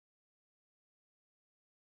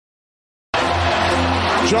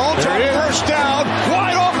Jones on first down,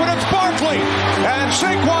 wide open, it's Barkley. And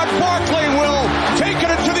Saquon Barkley will take it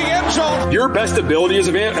into the end zone. Your best ability is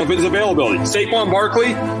availability. Saquon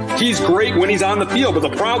Barkley, he's great when he's on the field, but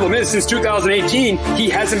the problem is since 2018, he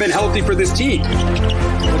hasn't been healthy for this team. Look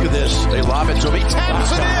at this. They lob it to him. He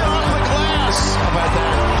taps it in off the glass. How about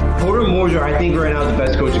that? Porter Moser, I think right now is the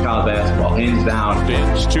best coach of college basketball, hands down.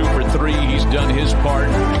 Fins 2 for 3. He's done his part.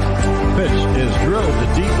 Pitch is drilled to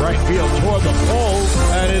deep right field toward the pole,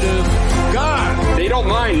 and it is gone. They don't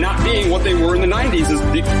mind not being what they were in the 90s as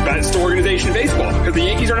the best organization in baseball, because the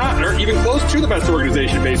Yankees aren't even close to the best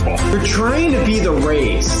organization in baseball. You're trying to be the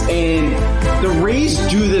Rays, and the Rays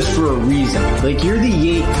do this for a reason. Like, you're the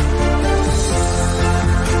Yankees.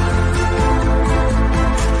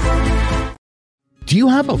 Do you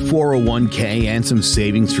have a 401k and some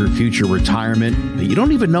savings for future retirement that you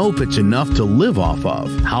don't even know if it's enough to live off of?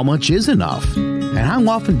 How much is enough? And how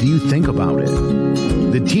often do you think about it?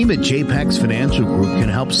 The team at JPEX Financial Group can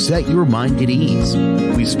help set your mind at ease.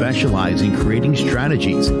 We specialize in creating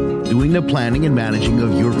strategies, doing the planning and managing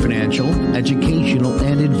of your financial, educational,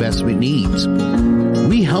 and investment needs.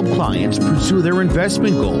 We help clients pursue their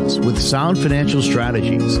investment goals with sound financial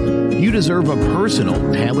strategies. You deserve a personal,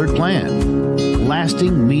 tailored plan.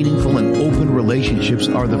 Lasting, meaningful, and open relationships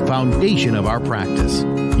are the foundation of our practice.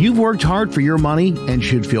 You've worked hard for your money and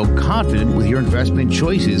should feel confident with your investment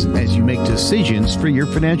choices as you make decisions for your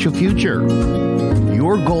financial future.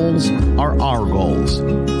 Your goals are our goals.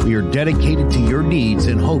 We are dedicated to your needs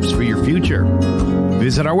and hopes for your future.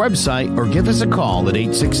 Visit our website or give us a call at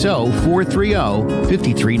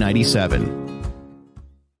 860-430-5397.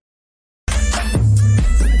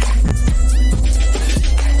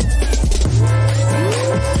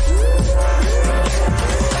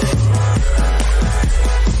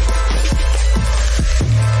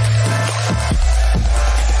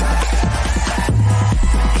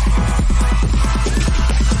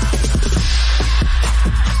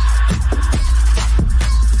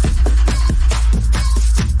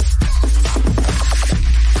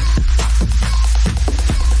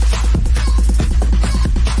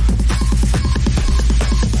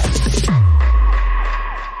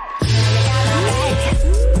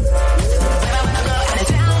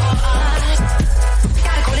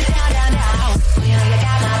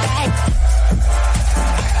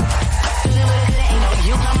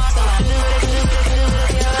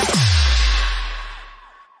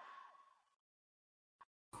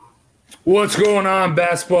 What's going on,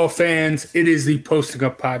 basketball fans? It is the Posting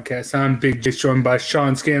Up Podcast. I'm Big J, joined by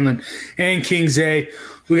Sean Scanlon and King Zay.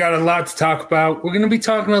 We got a lot to talk about. We're going to be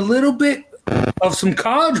talking a little bit of some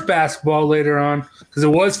college basketball later on because it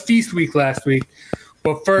was Feast Week last week.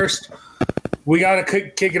 But first, we got to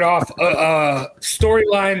kick it off. A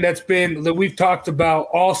storyline that we've talked about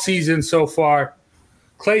all season so far.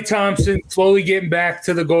 Klay Thompson slowly getting back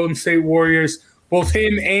to the Golden State Warriors. Both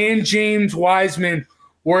him and James Wiseman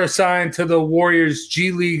were assigned to the Warriors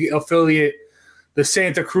G League affiliate, the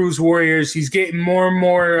Santa Cruz Warriors. He's getting more and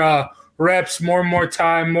more reps, more and more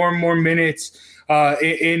time, more and more minutes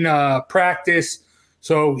in practice.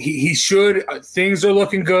 So he should – things are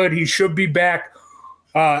looking good. He should be back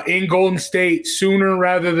in Golden State sooner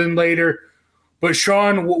rather than later. But,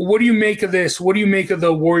 Sean, what do you make of this? What do you make of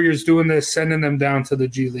the Warriors doing this, sending them down to the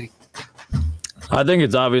G League? I think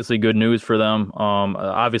it's obviously good news for them.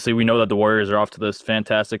 Obviously, we know that the Warriors are off to this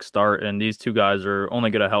fantastic start, and these two guys are only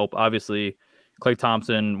going to help. Obviously, Klay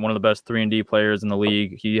Thompson, one of the best 3-and-D players in the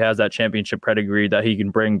league. He has that championship pedigree that he can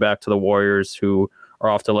bring back to the Warriors, who are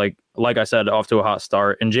off to, like I said, off to a hot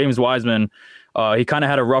start. And James Wiseman, he kind of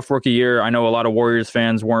had a rough rookie year. I know a lot of Warriors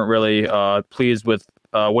fans weren't really pleased with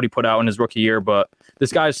what he put out in his rookie year, but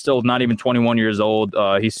this guy's still not even 21 years old.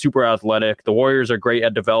 He's super athletic. The Warriors are great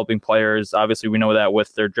at developing players. Obviously, we know that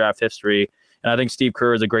with their draft history. And I think Steve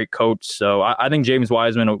Kerr is a great coach. So I think James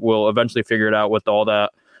Wiseman will eventually figure it out with all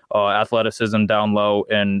that athleticism down low.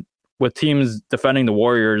 And with teams defending the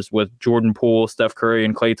Warriors with Jordan Poole, Steph Curry,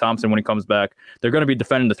 and Klay Thompson when he comes back, they're going to be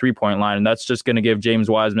defending the three-point line. And that's just going to give James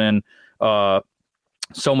Wiseman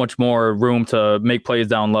so much more room to make plays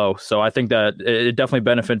down low. So I think that it definitely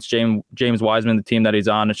benefits James Wiseman, the team that he's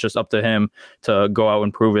on. It's just up to him to go out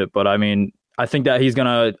and prove it. But I mean, I think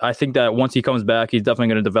that once he comes back, he's definitely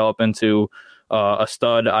going to develop into a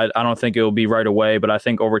stud. I don't think it will be right away, but I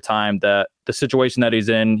think over time that the situation that he's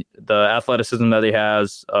in, the athleticism that he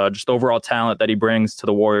has, just overall talent that he brings to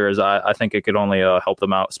the Warriors, I think it could only help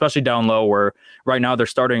them out, especially down low where right now they're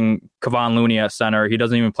starting Kevon Looney at center. He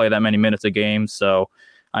doesn't even play that many minutes a game. So,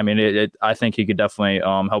 I mean, I think he could definitely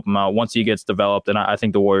help him out once he gets developed. And I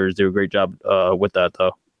think the Warriors do a great job with that,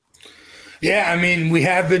 though. Yeah, I mean, we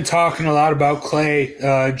have been talking a lot about Clay.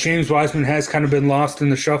 James Wiseman has kind of been lost in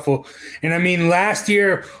the shuffle. And, I mean, last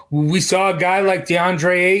year we saw a guy like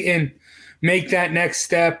DeAndre Ayton make that next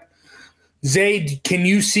step. Zay, can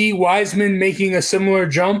you see Wiseman making a similar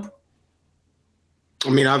jump? I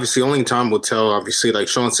mean, obviously, only time will tell. Obviously, like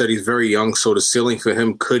Sean said, he's very young, so the ceiling for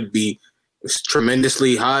him could be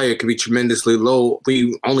tremendously high. It could be tremendously low.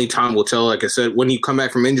 Only time will tell. Like I said, when he come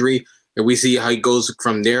back from injury and we see how he goes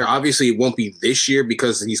from there. Obviously, it won't be this year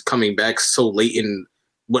because he's coming back so late in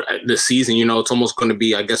the season. You know, it's almost going to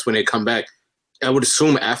be, I guess, when they come back. I would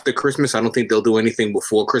assume after Christmas. I don't think they'll do anything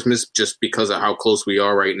before Christmas just because of how close we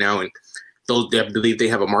are right now. And I believe they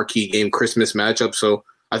have a marquee game Christmas matchup. So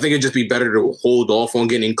I think it'd just be better to hold off on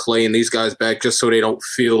getting Clay and these guys back just so they don't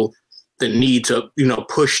feel the need to,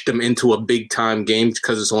 push them into a big-time game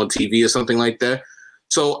because it's on TV or something like that.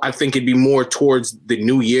 So I think it'd be more towards the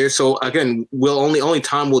new year. So, again, only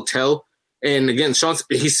time will tell. And, again,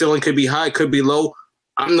 his ceiling could be high, could be low.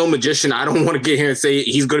 I'm no magician. I don't want to get here and say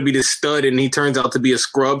he's going to be the stud and he turns out to be a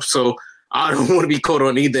scrub. So I don't want to be caught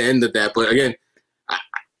on either end of that. But, again,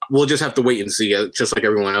 we'll just have to wait and see, just like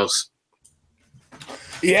everyone else.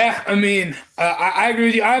 Yeah, I mean, I agree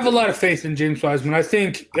with you. I have a lot of faith in James Wiseman.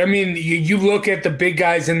 You look at the big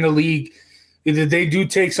guys in the league, they do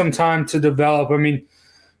take some time to develop. I mean,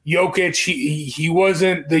 Jokic, he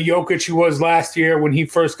wasn't the Jokic he was last year when he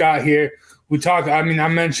first got here. I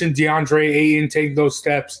mentioned DeAndre Ayton take those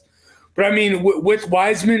steps. But, I mean, with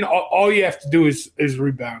Wiseman, all you have to do is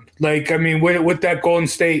rebound. Like, I mean, with that Golden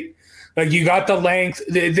State, like, you got the length.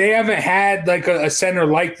 They haven't had, like, a center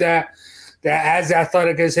like that as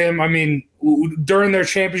athletic as him. I mean, during their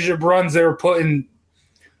championship runs, they were putting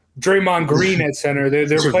Draymond Green at center.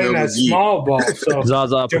 They're playing that small ball. So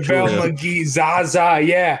Zaza, JaVale McGee, Zaza,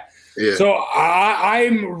 yeah. So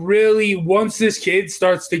I'm really, once this kid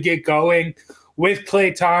starts to get going with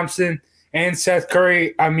Klay Thompson and Seth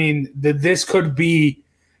Curry, I mean, this could be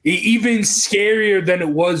even scarier than it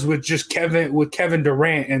was with just Kevin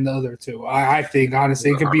Durant and the other two. I think, honestly,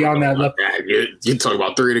 it could be on that level. You talk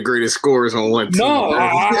about three of the greatest scorers on one team. No,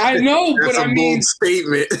 I know, but I mean, bold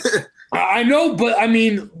statement. I know, but I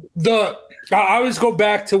mean, I always go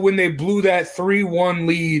back to when they blew that 3-1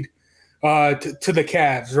 lead to the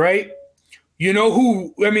Cavs, right? You know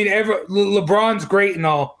who? I mean, LeBron's great and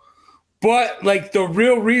all. But, like, the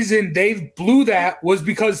real reason they blew that was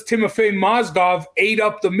because Timofey Mozgov ate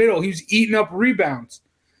up the middle. He was eating up rebounds.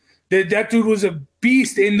 That dude was a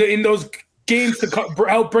beast in those games to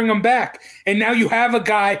help bring him back. And now you have a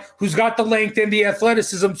guy who's got the length and the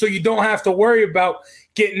athleticism, so you don't have to worry about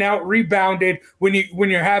getting out rebounded when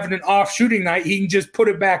you're having an off shooting night. He can just put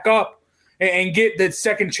it back up and get the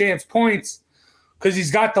second chance points because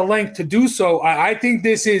he's got the length to do so. I think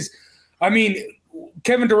this is – I mean –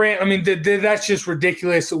 Kevin Durant, I mean, that's just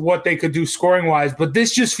ridiculous what they could do scoring-wise. But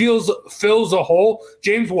this just fills a hole.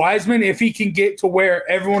 James Wiseman, if he can get to where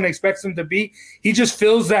everyone expects him to be, he just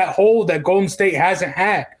fills that hole that Golden State hasn't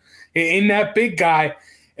had in that big guy.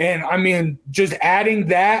 And, I mean, just adding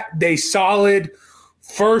that, a solid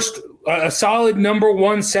number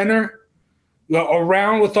one center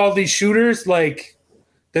around with all these shooters, like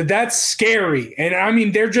that's scary. And, I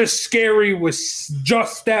mean, they're just scary with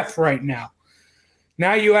just Steph right now.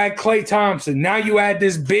 Now you add Klay Thompson. Now you add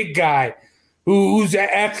this big guy who's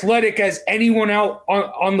athletic as anyone out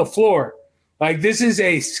on the floor. Like, this is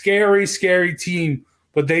a scary, scary team,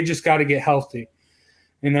 but they just got to get healthy.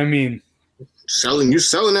 And, I mean. You're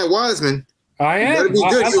selling that Wiseman. I am. You better be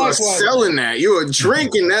good. You are selling that. You are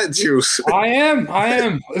drinking that juice. I am.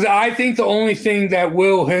 I think the only thing that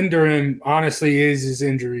will hinder him, honestly, is his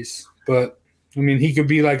injuries. But, I mean, he could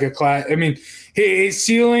be like a class. I mean, his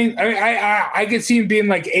ceiling, I could see him being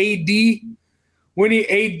like AD when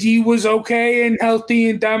AD was okay and healthy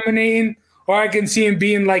and dominating, or I can see him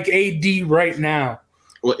being like AD right now.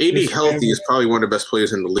 Well, AD healthy is probably one of the best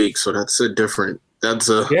players in the league, so that's a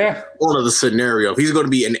whole other scenario. If he's going to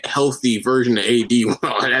be a healthy version of AD,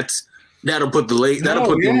 well, that'll put them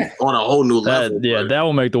on a whole new level. That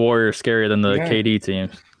will make the Warriors scarier than the KD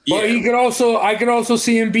teams. But I could also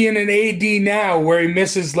see him being an AD now, where he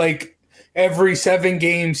misses like every 7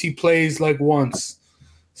 games he plays like once.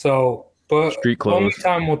 So, but street clothes. Only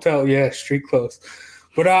time will tell. Yeah, street clothes.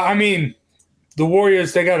 But I mean, the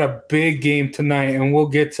Warriors, they got a big game tonight, and we'll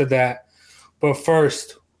get to that. But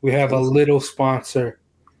first, we have a little sponsor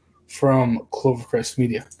from Clovercrest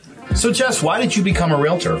Media. So, Jess, why did you become a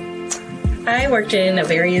realtor? I worked in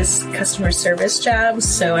various customer service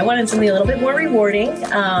jobs, so I wanted something a little bit more rewarding.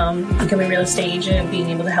 Becoming a real estate agent, being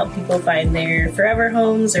able to help people find their forever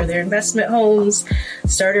homes or their investment homes,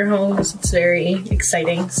 starter homes. It's very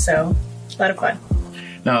exciting. So a lot of fun.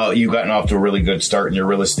 Now, you've gotten off to a really good start in your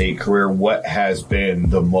real estate career. What has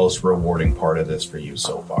been the most rewarding part of this for you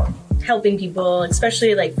so far? Helping people,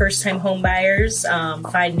 especially like first-time home buyers,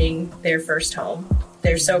 finding their first home.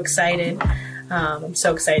 They're so excited. I'm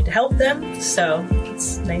so excited to help them. So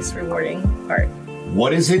it's a nice, rewarding part.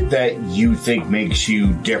 What is it that you think makes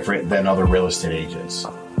you different than other real estate agents?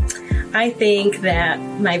 I think that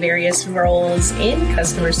my various roles in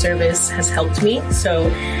customer service has helped me. So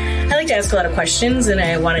I like to ask a lot of questions and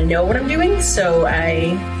I want to know what I'm doing. So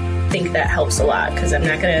I think that helps a lot because I'm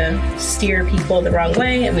not going to steer people the wrong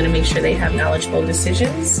way. I'm going to make sure they have knowledgeable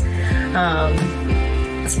decisions and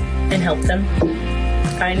help them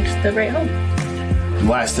find the right home.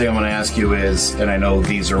 Last thing I'm going to ask you is, and I know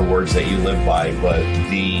these are words that you live by, but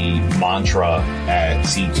the mantra at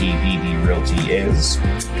CTBB Realty is?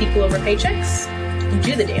 People over paychecks,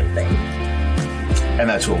 do the damn thing. And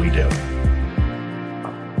that's what we do.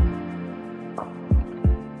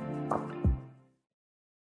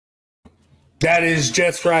 That is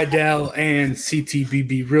Jess Rydell and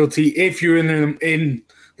CTBB Realty. If you're in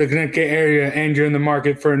the Connecticut area and you're in the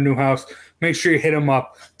market for a new house, make sure you hit them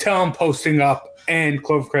up. Tell them Posting Up and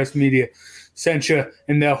Clovercrest Media sent you,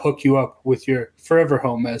 and they'll hook you up with your forever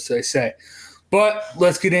home, as they say. But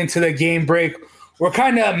let's get into the game break. We're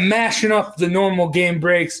kind of mashing up the normal game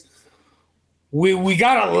breaks. We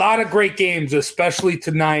got a lot of great games, especially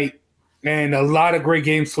tonight, and a lot of great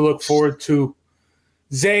games to look forward to.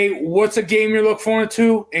 Zay, what's a game you're looking forward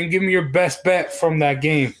to? And give me your best bet from that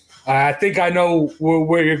game. I think I know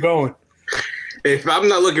where you're going. If I'm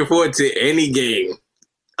not looking forward to any game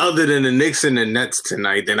other than the Knicks and the Nets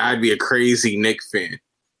tonight, then I'd be a crazy Knicks fan.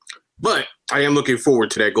 But I am looking forward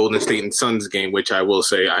to that Golden State and Suns game, which I will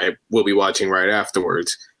say I will be watching right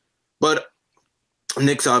afterwards. But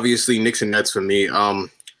Knicks and Nets for me. I'm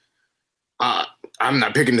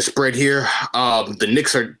not picking the spread here. The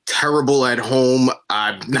Knicks are terrible at home.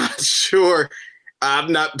 I'm not sure.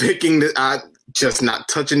 I'm not picking just not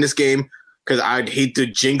touching this game because I'd hate to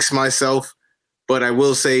jinx myself. But I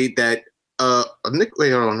will say that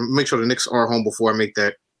wait, hold on. Make sure the Knicks are home before I make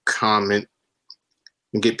that comment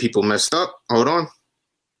and get people messed up. Hold on.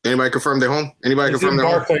 Anybody confirm they're home? Anybody confirm they're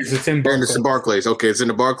home? It's in Barclays. It's in Barclays. Okay, it's in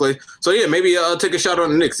the Barclays. So, yeah, maybe I'll take a shot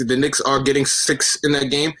on the Knicks. The Knicks are getting 6 in that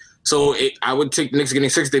game. So I would take the Knicks getting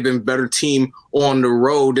 6. They've been a better team on the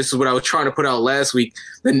road. This is what I was trying to put out last week.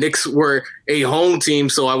 The Knicks were a home team,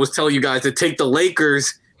 so I was telling you guys to take the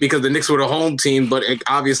Lakers because the Knicks were the home team, but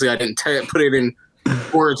obviously I didn't put it in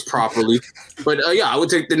words properly. But, yeah, I would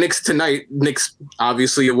take the Knicks tonight. Knicks,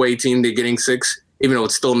 obviously, away team. They're getting 6. Even though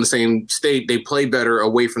it's still in the same state, they play better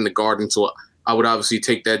away from the Garden, so I would obviously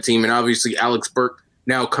take that team. And obviously Alex Burke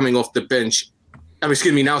now coming off the bench.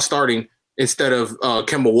 Now starting instead of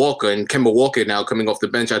Kemba Walker. And Kemba Walker now coming off the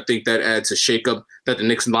bench. I think that adds a shakeup that the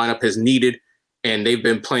Knicks lineup has needed. And they've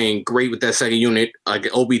been playing great with that second unit. Like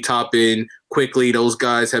Obi Toppin, Quickly, those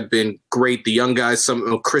guys have been great. The young guys,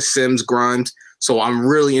 Chris Sims, Grimes. So I'm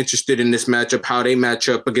really interested in this matchup, how they match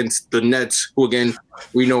up against the Nets, who, again,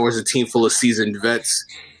 we know is a team full of seasoned vets.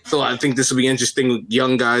 So I think this will be interesting,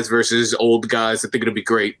 young guys versus old guys. I think it'll be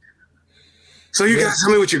great. So you guys,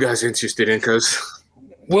 tell me what you guys are interested in, because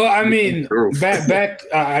well, I mean, back.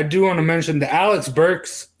 I do want to mention the Alex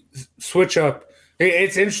Burks switch up.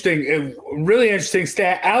 It's interesting, really interesting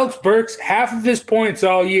stat. Alex Burks, half of his points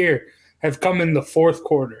all year have come in the fourth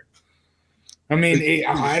quarter. I mean,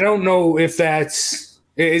 I don't know if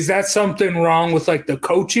is that something wrong with like the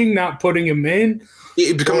coaching, not putting him in?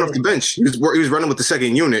 He was coming off the bench. He was running with the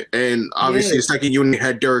second unit, and obviously the second unit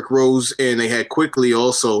had Derrick Rose, and they had Quickly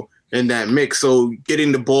also in that mix. So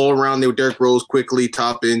getting the ball around there with Derrick Rose, Quickly,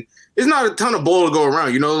 Toppin, it's not a ton of ball to go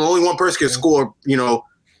around. Only one person can score,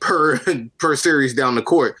 per series down the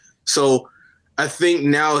court. So I think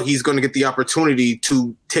now he's going to get the opportunity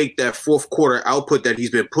to take that fourth quarter output that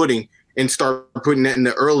he's been putting and start putting that in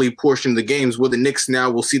the early portion of the games, where the Knicks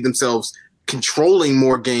now will see themselves controlling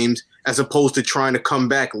more games as opposed to trying to come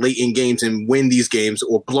back late in games and win these games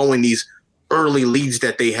or blowing these early leads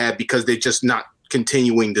that they had because they're just not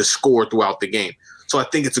continuing to score throughout the game. So I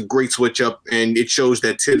think it's a great switch up, and it shows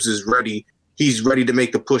that Tibbs is ready. He's ready to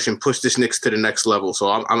make the push and push this Knicks to the next level.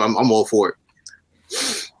 So I'm all for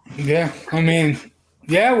it. Yeah, I mean,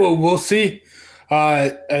 yeah, well, we'll see.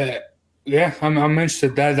 Yeah, I'm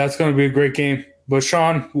interested. That's going to be a great game. But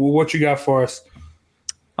Sean, what you got for us?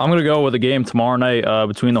 I'm going to go with a game tomorrow night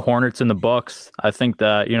between the Hornets and the Bucks. I think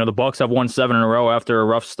that, the Bucks have won 7 in a row after a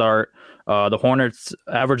rough start. The Hornets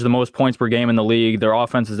average the most points per game in the league. Their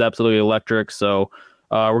offense is absolutely electric. So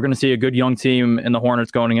we're going to see a good young team in the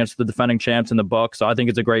Hornets going against the defending champs in the Bucks. So I think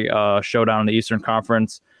it's a great showdown in the Eastern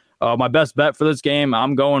Conference. My best bet for this game,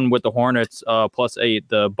 I'm going with the Hornets +8.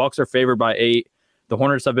 The Bucks are favored by 8. The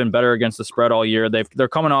Hornets have been better against the spread all year. They're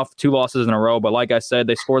coming off 2 losses in a row, but like I said,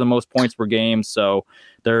 they score the most points per game, so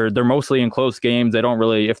they're mostly in close games. They don't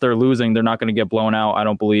really, if they're losing, they're not going to get blown out, I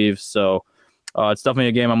don't believe. So it's definitely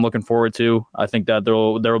a game I'm looking forward to. I think that there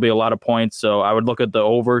will be a lot of points, so I would look at the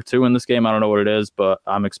over too in this game. I don't know what it is, but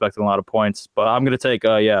I'm expecting a lot of points. But I'm going to take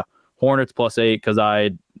Hornets +8 because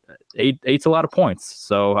 8's a lot of points.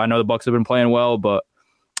 So I know the Bucks have been playing well, but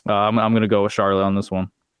I'm going to go with Charlotte on this one.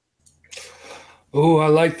 Oh, I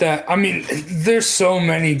like that. I mean, there's so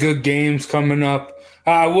many good games coming up.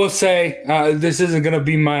 I will say this isn't going to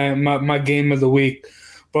be my game of the week,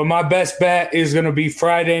 but my best bet is going to be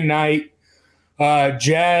Friday night,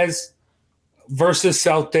 Jazz versus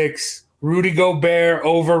Celtics. Rudy Gobert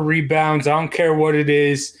over rebounds. I don't care what it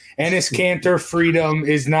is. Enes Kanter freedom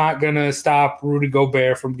is not going to stop Rudy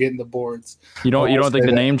Gobert from getting the boards. You don't think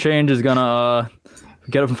the name change is going to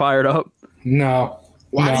get him fired up? No.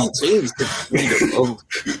 Why do you change the freedom?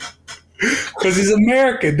 Because he's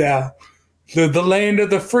American now. The land of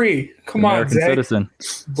the free. Come American on, Zach. citizen.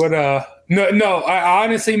 But no. I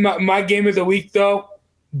honestly, my game of the week though,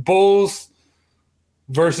 Bulls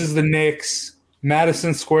versus the Knicks,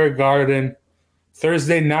 Madison Square Garden,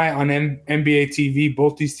 Thursday night on NBA TV.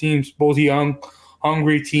 Both these teams, both young,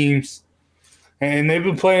 hungry teams, and they've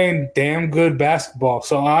been playing damn good basketball.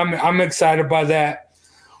 So I'm excited by that.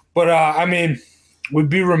 But I mean, we'd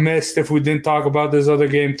be remiss if we didn't talk about this other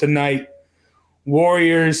game tonight.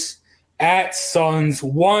 Warriors at Suns,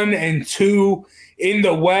 1 and 2 in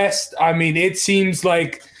the West. I mean, it seems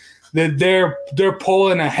like that they're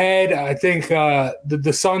pulling ahead. I think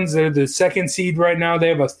the Suns are the 2nd seed right now. They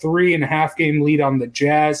have a 3.5 game lead on the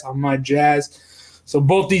Jazz, on my Jazz. So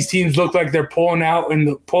both these teams look like they're pulling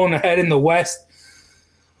ahead in the West.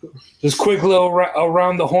 Just quick little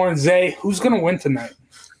around the horn, Zay. Who's going to win tonight?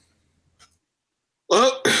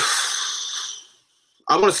 Well,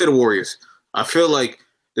 I want to say the Warriors. I feel like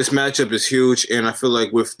this matchup is huge, and I feel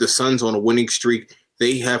like with the Suns on a winning streak,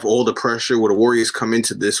 they have all the pressure where the Warriors come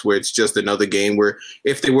into this where it's just another game where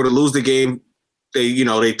if they were to lose the game,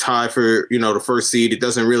 they tie for, the first seed. It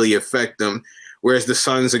doesn't really affect them. Whereas the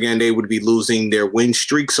Suns, again, they would be losing their win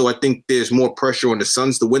streak. So I think there's more pressure on the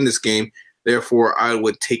Suns to win this game. Therefore, I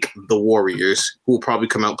would take the Warriors, who will probably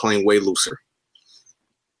come out playing way looser.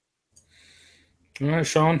 All right,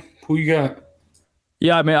 Sean, who you got?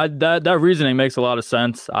 Yeah, I mean, that reasoning makes a lot of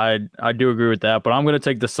sense. I do agree with that, but I'm going to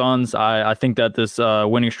take the Suns. I think that this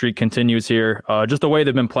winning streak continues here. Just the way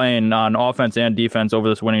they've been playing on offense and defense over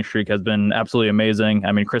this winning streak has been absolutely amazing.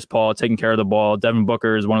 I mean, Chris Paul taking care of the ball. Devin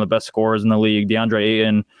Booker is one of the best scorers in the league. DeAndre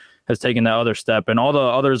Ayton has taken that other step, and all the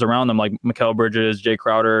others around them, like Mikal Bridges, Jay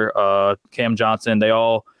Crowder, Cam Johnson, they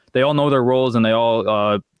all know their roles and they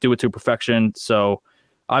all do it to perfection. So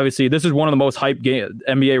obviously, this is one of the most hyped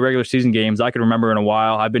NBA regular season games I can remember in a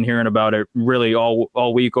while. I've been hearing about it really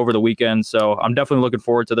all week over the weekend, so I'm definitely looking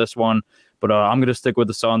forward to this one. But I'm going to stick with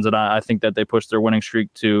the Suns, and I think that they pushed their winning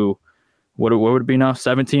streak to what would it be now?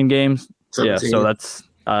 17 games. 17. Yeah, so that's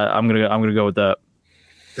I'm gonna go with that.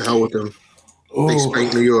 The hell with them. Ooh. They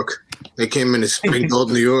spanked New York. They came in and spanked all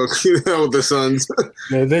New York with the Suns.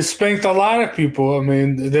 Yeah, they spanked a lot of people. I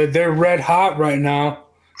mean, they're red hot right now.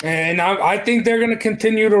 And I think they're going to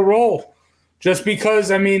continue to roll just because,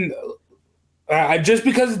 I mean, just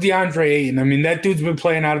because of DeAndre Ayton. I mean, that dude's been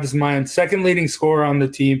playing out of his mind. 2nd leading scorer on the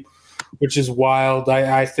team, which is wild.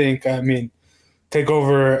 I think, I mean, take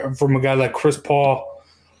over from a guy like Chris Paul.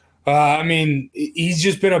 I mean, he's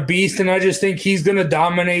just been a beast, and I just think he's going to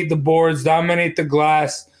dominate the boards, dominate the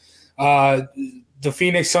glass. The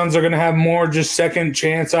Phoenix Suns are going to have more just second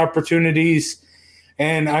chance opportunities.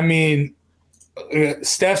 And, I mean,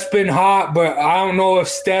 Steph's been hot, but I don't know if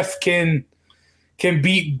Steph can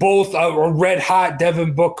beat both a red-hot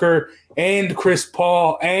Devin Booker and Chris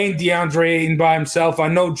Paul and DeAndre Ayton by himself. I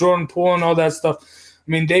know Jordan Poole and all that stuff.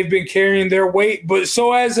 I mean, they've been carrying their weight, but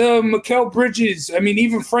so has Mikal Bridges. I mean,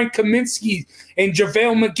 even Frank Kaminsky and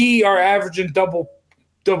JaVale McGee are averaging double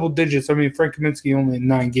digits. I mean, Frank Kaminsky only in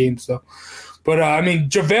 9 games, though. But, I mean,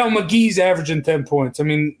 JaVale McGee's averaging 10 points. I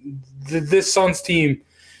mean, this Suns team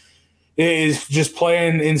is just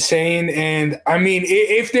playing insane. And, I mean,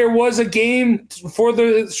 if there was a game for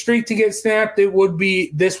the streak to get snapped, this would be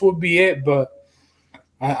it. But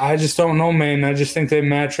I just don't know, man. I just think they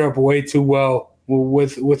match up way too well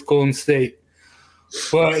with Golden State.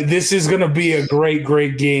 But this is going to be a great,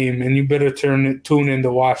 great game, and you better tune in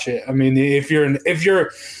to watch it. I mean, if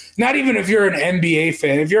you're not even if you're an NBA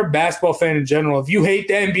fan, if you're a basketball fan in general, if you hate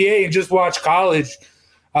the NBA and just watch college,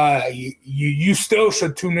 you still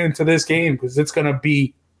should tune into this game because it's going to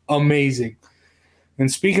be amazing.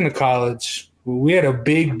 And speaking of college, we had a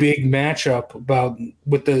big matchup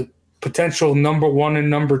with the potential number 1 and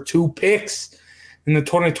number 2 picks in the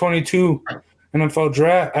 2022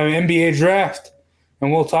 NBA draft.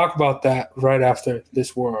 And we'll talk about that right after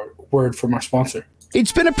this word from our sponsor.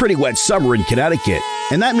 It's been a pretty wet summer in Connecticut,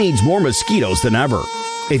 and that means more mosquitoes than ever.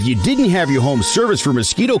 If you didn't have your home service for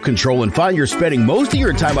mosquito control and find you're spending most of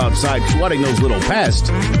your time outside swatting those little pests,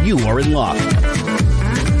 you are in luck.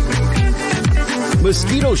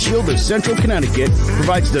 Mosquito Shield of Central Connecticut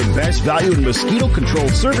provides the best value in mosquito control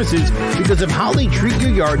services because of how they treat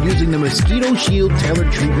your yard using the Mosquito Shield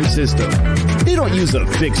tailored treatment system. They don't use a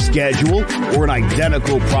fixed schedule or an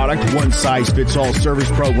identical product one-size-fits-all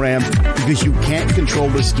service program because you can't control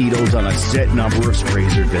mosquitoes on a set number of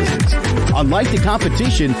sprays or visits. Unlike the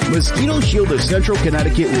competition, Mosquito Shield of Central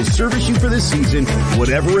Connecticut will service you for the season,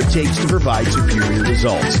 whatever it takes to provide superior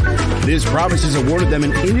results. This promise has awarded them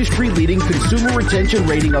an industry-leading consumer retention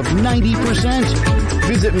rating of 90%.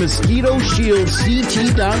 Visit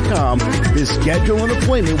MosquitoShieldCT.com to schedule an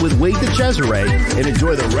appointment with Wade DeCesare and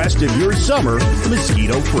enjoy the rest of your summer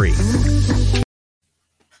mosquito-free.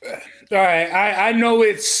 All right, I know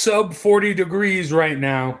it's sub 40 degrees right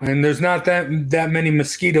now, and there's not that many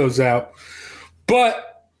mosquitoes out,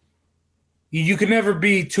 but you can never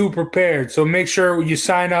be too prepared. So make sure you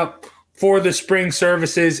sign up for the spring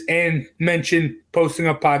services and mention Posting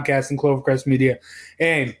Up Podcast and Clovercrest Media,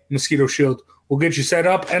 and Mosquito Shield will get you set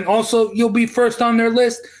up. And also, you'll be first on their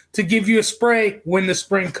list to give you a spray when the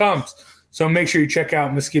spring comes. So make sure you check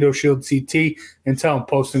out Mosquito Shield CT and tell them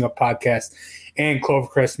Posting Up Podcast and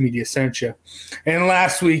Clovercrest Media sent you. And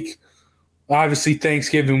last week, obviously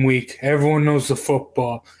Thanksgiving week, everyone knows the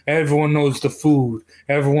football. Everyone knows the food.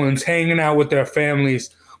 Everyone's hanging out with their families.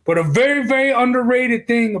 But a very, very underrated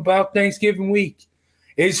thing about Thanksgiving week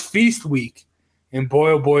is Feast Week. And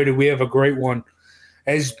boy, oh boy, do we have a great one.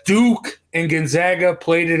 As Duke and Gonzaga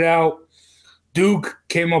played it out, Duke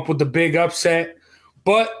came up with the big upset.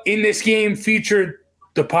 But in this game featured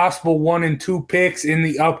the possible 1 and 2 picks in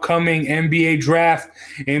the upcoming NBA draft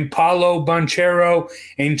in Paolo Banchero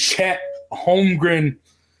and Chet Holmgren.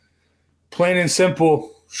 Plain and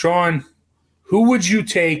simple, Sean, who would you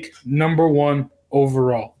take number 1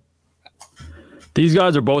 overall? These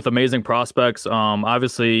guys are both amazing prospects.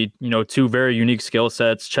 Obviously, two very unique skill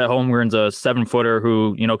sets. Chet Holmgren's a 7-footer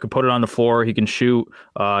who, can put it on the floor. He can shoot.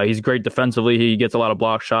 He's great defensively. He gets a lot of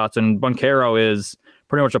block shots. And Banchero is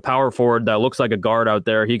pretty much a power forward that looks like a guard out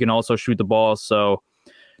there. He can also shoot the ball. So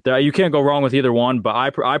you can't go wrong with either one. But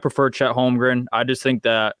I prefer Chet Holmgren. I just think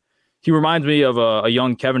that he reminds me of a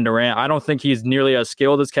young Kevin Durant. I don't think he's nearly as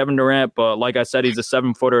skilled as Kevin Durant, but like I said, he's a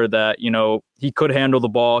 7-footer that, he could handle the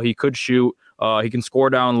ball. He could shoot. He can score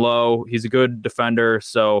down low. He's a good defender.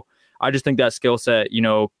 So I just think that skill set,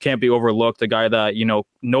 can't be overlooked. A guy that,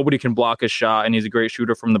 nobody can block his shot, and he's a great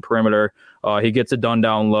shooter from the perimeter. He gets it done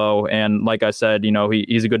down low. And like I said,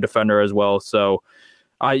 he's a good defender as well. So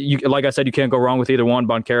like I said, you can't go wrong with either one.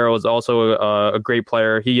 Banchero is also a great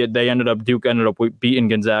player. Duke ended up beating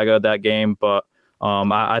Gonzaga that game, but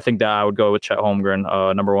I think that I would go with Chet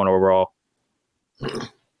Holmgren, number 1 overall.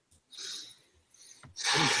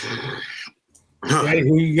 Hey,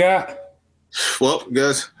 who you got? Well,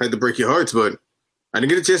 guys, I had to break your hearts, but I didn't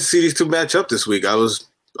get a chance to see these two match up this week. I was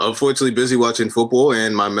unfortunately busy watching football,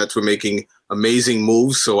 and my Mets were making amazing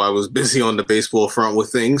moves, so I was busy on the baseball front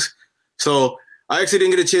with things. So I actually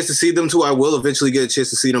didn't get a chance to see them too. I will eventually get a chance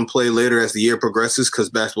to see them play later as the year progresses because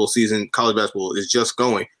college basketball is just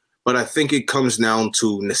going. But I think it comes down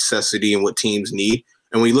to necessity and what teams need.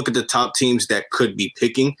 And when you look at the top teams that could be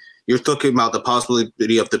picking, you're talking about the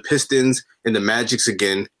possibility of the Pistons and the Magics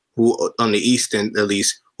again, who on the East end at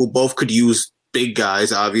least, who both could use big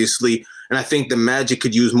guys, obviously. And I think the Magic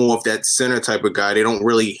could use more of that center type of guy. They don't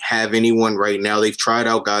really have anyone right now. They've tried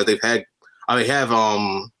out guys. They have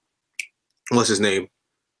what's his name?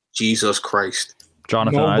 Jesus Christ.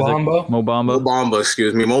 Jonathan Isaac. Mo Bamba,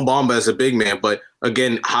 excuse me. Mo Bamba is a big man. But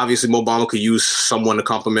again, obviously Mo Bamba could use someone to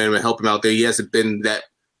compliment him and help him out there. He hasn't been that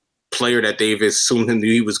player that they've assumed him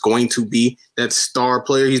he was going to be, that star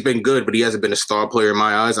player. He's been good, but he hasn't been a star player in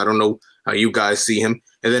my eyes. I don't know how you guys see him.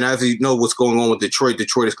 And then as you know what's going on with Detroit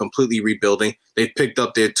is completely rebuilding. They've picked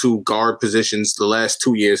up their 2 guard positions the last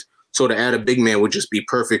 2 years. So to add a big man would just be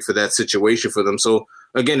perfect for that situation for them. So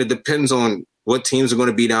again, it depends on what teams are going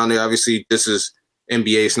to be down there. Obviously, this is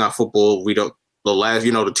NBA. It's not football. The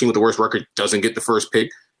team with the worst record doesn't get the first pick.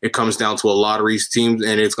 It comes down to a lottery team,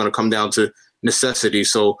 and it's going to come down to necessity.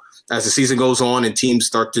 So as the season goes on and teams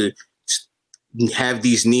start to have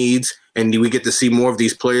these needs and we get to see more of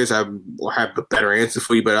these players, I will have a better answer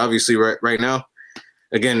for you. But obviously right now,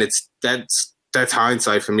 again, that's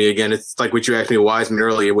hindsight for me. Again, it's like what you asked me Wiseman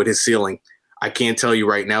earlier with his ceiling. I can't tell you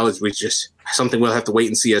right now. It's just something we'll have to wait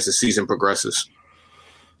and see as the season progresses.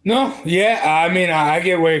 No, yeah, I mean, I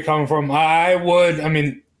get where you're coming from. I'm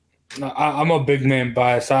a big man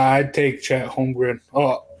bias. I'd take Chet Holmgren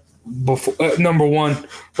before number one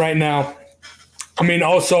right now. I mean,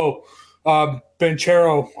 also,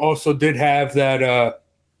 Banchero also did have that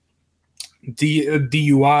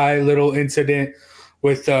DUI little incident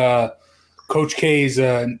with Coach K's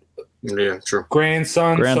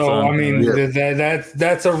grandson. So, I mean,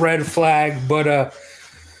 that's a red flag, but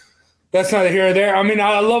that's neither here or there. I mean,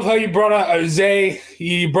 I love how you brought up Zay.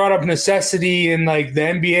 You brought up necessity and like the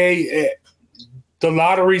NBA. The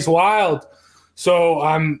lottery's wild.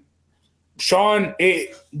 So Sean,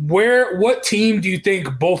 what team do you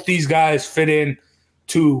think both these guys fit in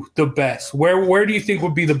to the best? Where do you think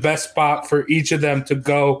would be the best spot for each of them to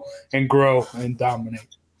go and grow and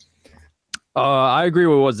dominate? I agree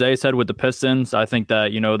with what Zay said with the Pistons. I think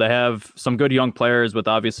that, they have some good young players with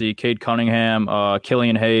obviously Cade Cunningham,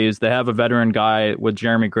 Killian Hayes. They have a veteran guy with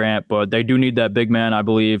Jeremy Grant, but they do need that big man, I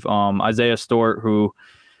believe. Isaiah Stewart, who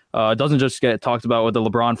doesn't just get talked about with the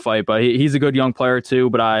LeBron fight, but he's a good young player too.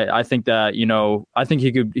 But I think that, I think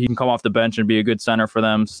he can come off the bench and be a good center for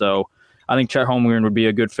them. So I think Chet Holmgren would be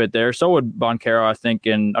a good fit there. So would Banchero, I think.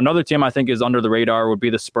 And another team I think is under the radar would be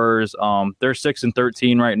the Spurs. They're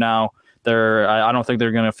 6-13 right now. I don't think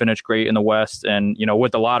they're going to finish great in the West. And,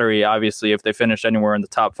 with the lottery, obviously, if they finish anywhere in the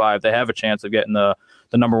top 5, they have a chance of getting the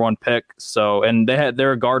number 1 pick. So, and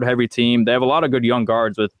they're a guard-heavy team. They have a lot of good young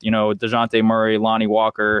guards with, DeJounte Murray, Lonnie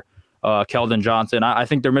Walker, Keldon Johnson. I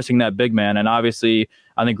think they're missing that big man. And obviously,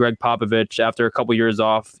 I think Greg Popovich, after a couple years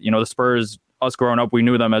off, the Spurs, us growing up, we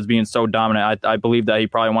knew them as being so dominant. I believe that he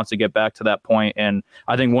probably wants to get back to that point, and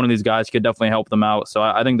I think one of these guys could definitely help them out. So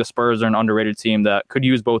I think the Spurs are an underrated team that could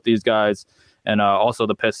use both these guys, and also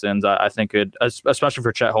the Pistons. I think could, especially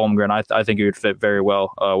for Chet Holmgren, I think he would fit very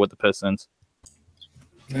well with the Pistons.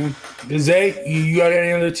 Yeah. Zay, you got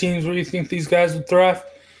any other teams where you think these guys would thrive?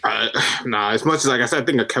 Nah, as much as like I said, I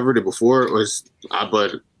think I covered it before,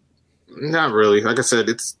 but not really. Like I said,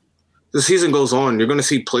 the season goes on. You're going to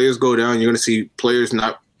see players go down. You're going to see players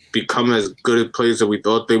not become as good as players that we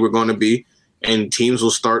thought they were going to be. And teams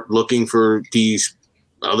will start looking for these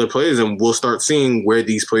other players, and we'll start seeing where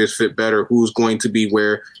these players fit better, who's going to be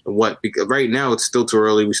where and what. Because right now, it's still too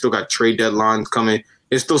early. We still got trade deadlines coming.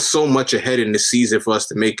 There's still so much ahead in the season for us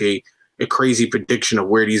to make a crazy prediction of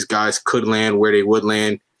where these guys could land, where they would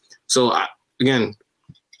land. So, again,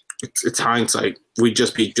 it's hindsight. We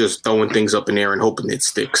just be throwing things up in the air and hoping it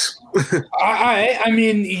sticks. I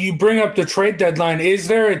mean, you bring up the trade deadline. Is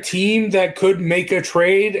there a team that could make a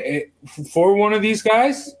trade for one of these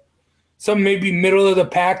guys? Some maybe middle of the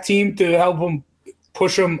pack team to help them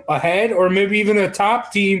push them ahead, or maybe even a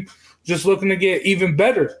top team just looking to get even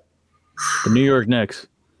better. The New York Knicks.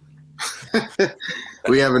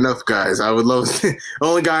 We have enough guys. I would love – the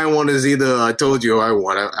only guy I want is either I told you I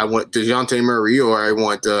want DeJounte Murray, or I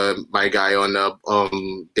want my guy on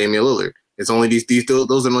Damian Lillard. It's only those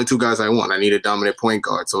are the only 2 guys I want. I need a dominant point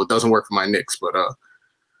guard, so it doesn't work for my Knicks. But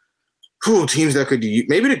teams that could –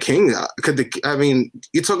 maybe the Kings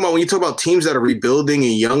you talk about – when you talk about teams that are rebuilding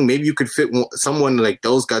and young, maybe you could fit someone like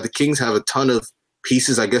those guys. The Kings have a ton of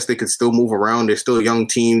pieces. I guess they could still move around. They're still a young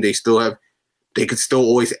team. They could still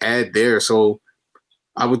always add there. So –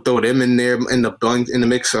 I would throw them in there in the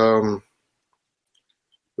mix. But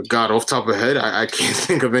God, off the top of the head, I can't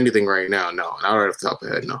think of anything right now. No, not right off the top of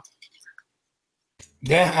the head, no.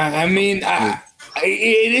 Yeah, I mean,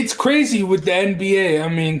 it's crazy with the NBA. I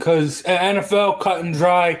mean, because NFL cut and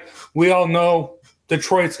dry, we all know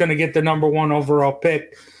Detroit's going to get the number 1 overall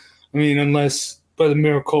pick. I mean, unless by the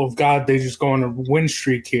miracle of God they just go on a win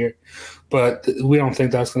streak here. But we don't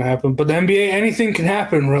think that's going to happen. But the NBA, anything can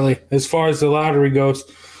happen, really, as far as the lottery goes.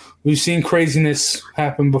 We've seen craziness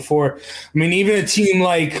happen before. I mean, even a team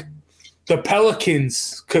like the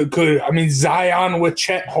Pelicans could Zion with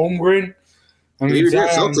Chet Holmgren. Maybe the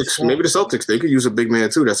Celtics, they could use a big man,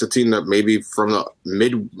 too. That's a team that maybe from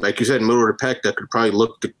the like you said, middle of the pack, that could probably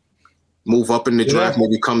look to move up in the draft,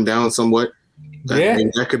 maybe come down somewhat.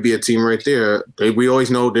 That could be a team right there. We always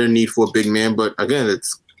know their need for a big man, but, again,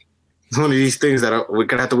 it's one of these things that we're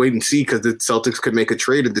going to have to wait and see, because the Celtics could make a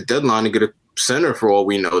trade at the deadline and get a center for all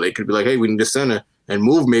we know. They could be like, hey, we need a center, and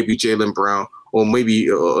move maybe Jaylen Brown, or maybe,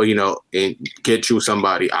 and get you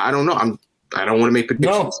somebody. I don't know. I don't want to make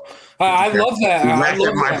predictions. No, I love that. I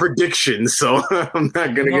love my predictions, so I'm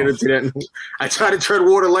not going to get into that. I try to tread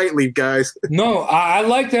water lightly, guys. No, I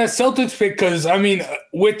like that Celtics pick because, I mean,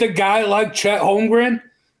 with a guy like Chet Holmgren,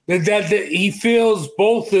 that he feels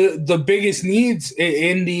both the biggest needs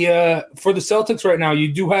in the for the Celtics right now.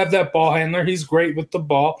 You do have that ball handler. He's great with the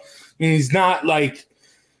ball. I mean, he's not like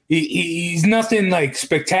he's nothing like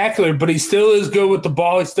spectacular, but he still is good with the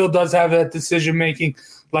ball. He still does have that decision making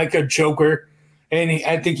like a Joker, and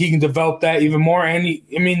I think he can develop that even more. And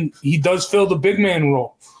he does fill the big man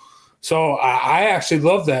role. So I actually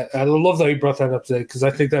love that. I love that you brought that up today because I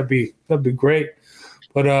think that'd be great.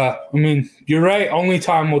 But, you're right. Only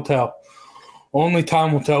time will tell. Only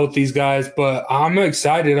time will tell with these guys. But I'm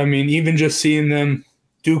excited. I mean, even just seeing them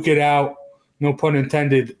duke it out, no pun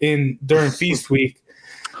intended, during Feast Week.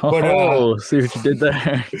 But, see what you did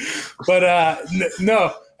there. But,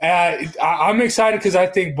 I'm excited because I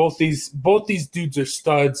think both these dudes are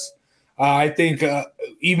studs. I think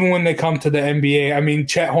even when they come to the NBA, I mean,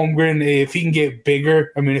 Chet Holmgren, if he can get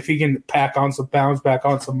bigger, I mean, if he can pack on some pounds, back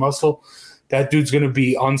on some muscle, that dude's going to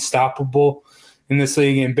be unstoppable in this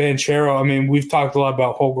league. And Banchero, I mean, we've talked a lot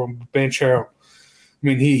about Holmgren, but Banchero, I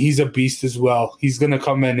mean, he's a beast as well. He's going to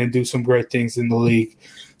come in and do some great things in the league.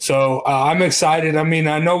 So I'm excited. I mean,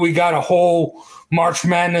 I know we got a whole March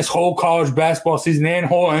Madness, whole college basketball season, and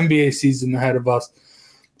whole NBA season ahead of us.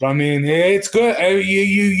 But, I mean, it's good.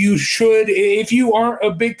 You should, if you aren't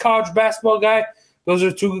a big college basketball guy, those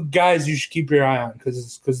are two guys you should keep your eye on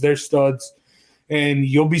because they're studs. And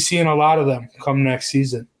you'll be seeing a lot of them come next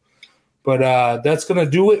season. But that's going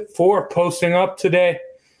to do it for Posting Up today.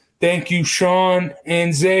 Thank you, Sean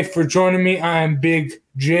and Zay, for joining me. I'm Big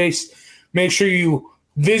Jace. Make sure you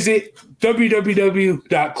visit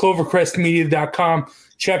www.clovercrestmedia.com.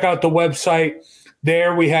 Check out the website.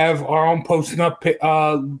 There we have our own Posting Up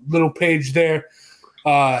little page there.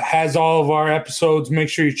 Has all of our episodes. Make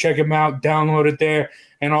sure you check them out. Download it there.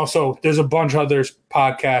 And also, there's a bunch of other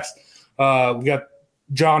podcasts. We got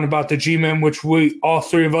John about the G-Men, which all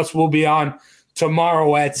three of us will be on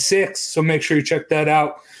tomorrow at 6. So make sure you check that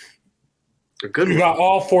out. We got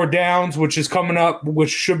All Four Downs, which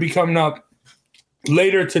should be coming up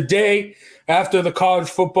later today after the college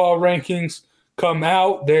football rankings come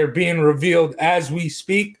out. They're being revealed as we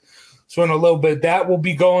speak. So in a little bit, that will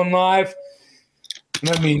be going live.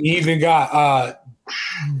 I mean, you even got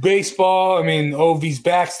baseball. I mean, Ovi's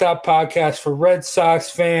Backstop podcast for Red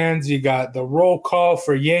Sox fans. You got the Roll Call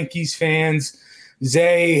for Yankees fans.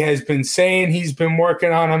 Zay has been saying he's been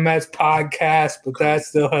working on a Mets podcast, but that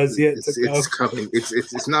still has yet to come. It's coming.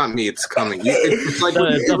 It's not me. It's coming. It's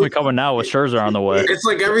definitely coming now with Scherzer on the way. It's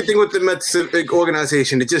like everything with the Mets civic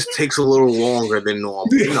organization. It just takes a little longer than normal.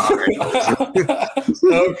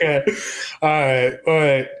 Okay. All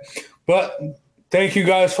right. But thank you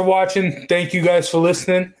guys for watching. Thank you guys for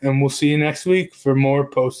listening, and we'll see you next week for more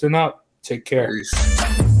Posting Up. Take care. Peace.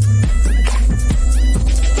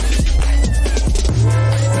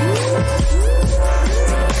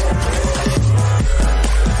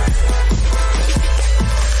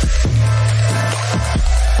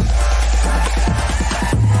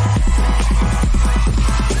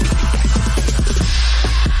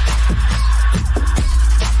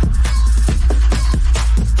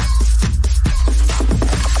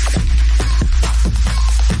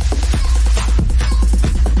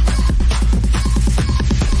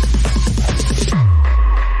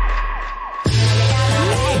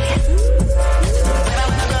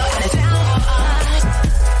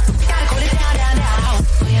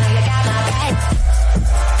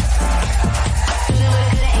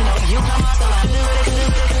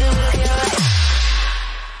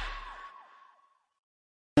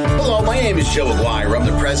 Joe Aguirre. I'm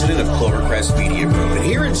the president of Clovercrest Media Group, and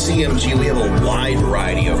here at CMG we have a wide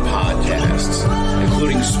variety of podcasts,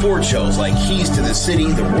 including sports shows like Keys to the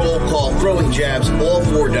City, The Roll Call, Throwing Jabs, All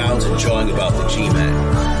Four Downs, and Jawing About the G-Men,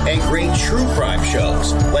 and great true crime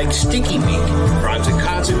shows like Stinky Week, Crimes and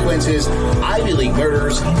Consequences, Ivy League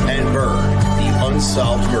Murders, and Bird, the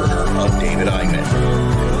unsolved murder of David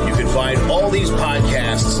Eichmann. You can find all these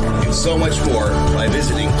podcasts and so much more by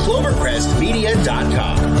visiting